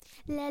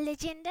La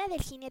leyenda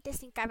del jinete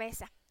sin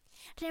cabeza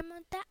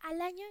remonta al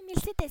año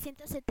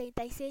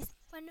 1776,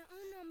 cuando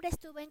un hombre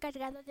estuvo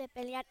encargado de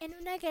pelear en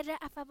una guerra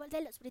a favor de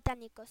los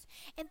británicos.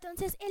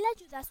 Entonces él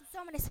ayudó a sus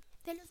hombres,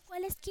 de los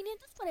cuales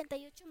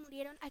 548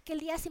 murieron aquel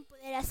día sin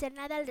poder hacer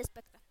nada al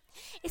respecto.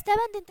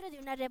 Estaban dentro de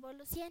una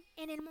revolución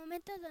en el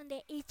momento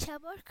donde el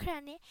Chabor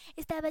Crane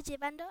estaba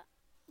llegando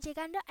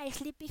a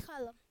Sleepy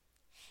Hollow.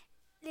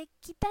 Le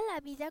quitan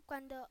la vida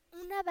cuando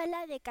una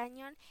bala de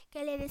cañón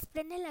que le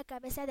desprende la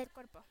cabeza del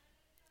cuerpo.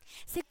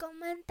 Se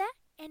comenta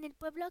en el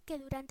pueblo que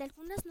durante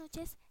algunas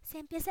noches se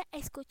empieza a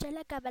escuchar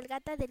la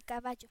cabalgata del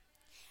caballo,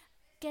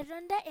 que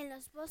ronda en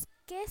los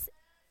bosques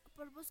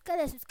por busca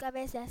de sus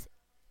cabezas.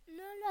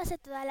 No lo hace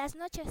todas las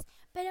noches,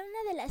 pero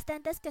una de las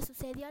tantas que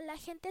sucedió, la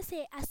gente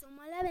se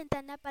asomó a la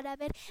ventana para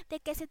ver de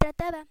qué se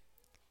trataba.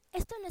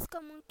 Esto no es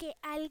común que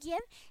alguien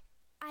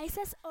a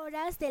esas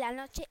horas de la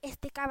noche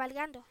esté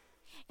cabalgando.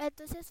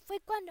 Entonces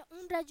fue cuando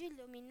un rayo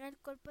iluminó el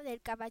cuerpo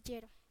del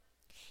caballero,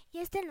 y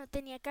este no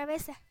tenía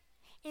cabeza.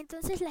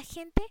 Entonces la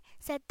gente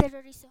se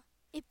aterrorizó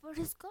y por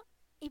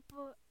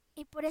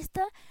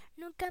esto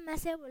nunca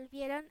más se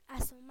volvieron a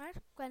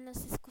asomar cuando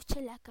se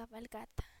escuche la cabalgata.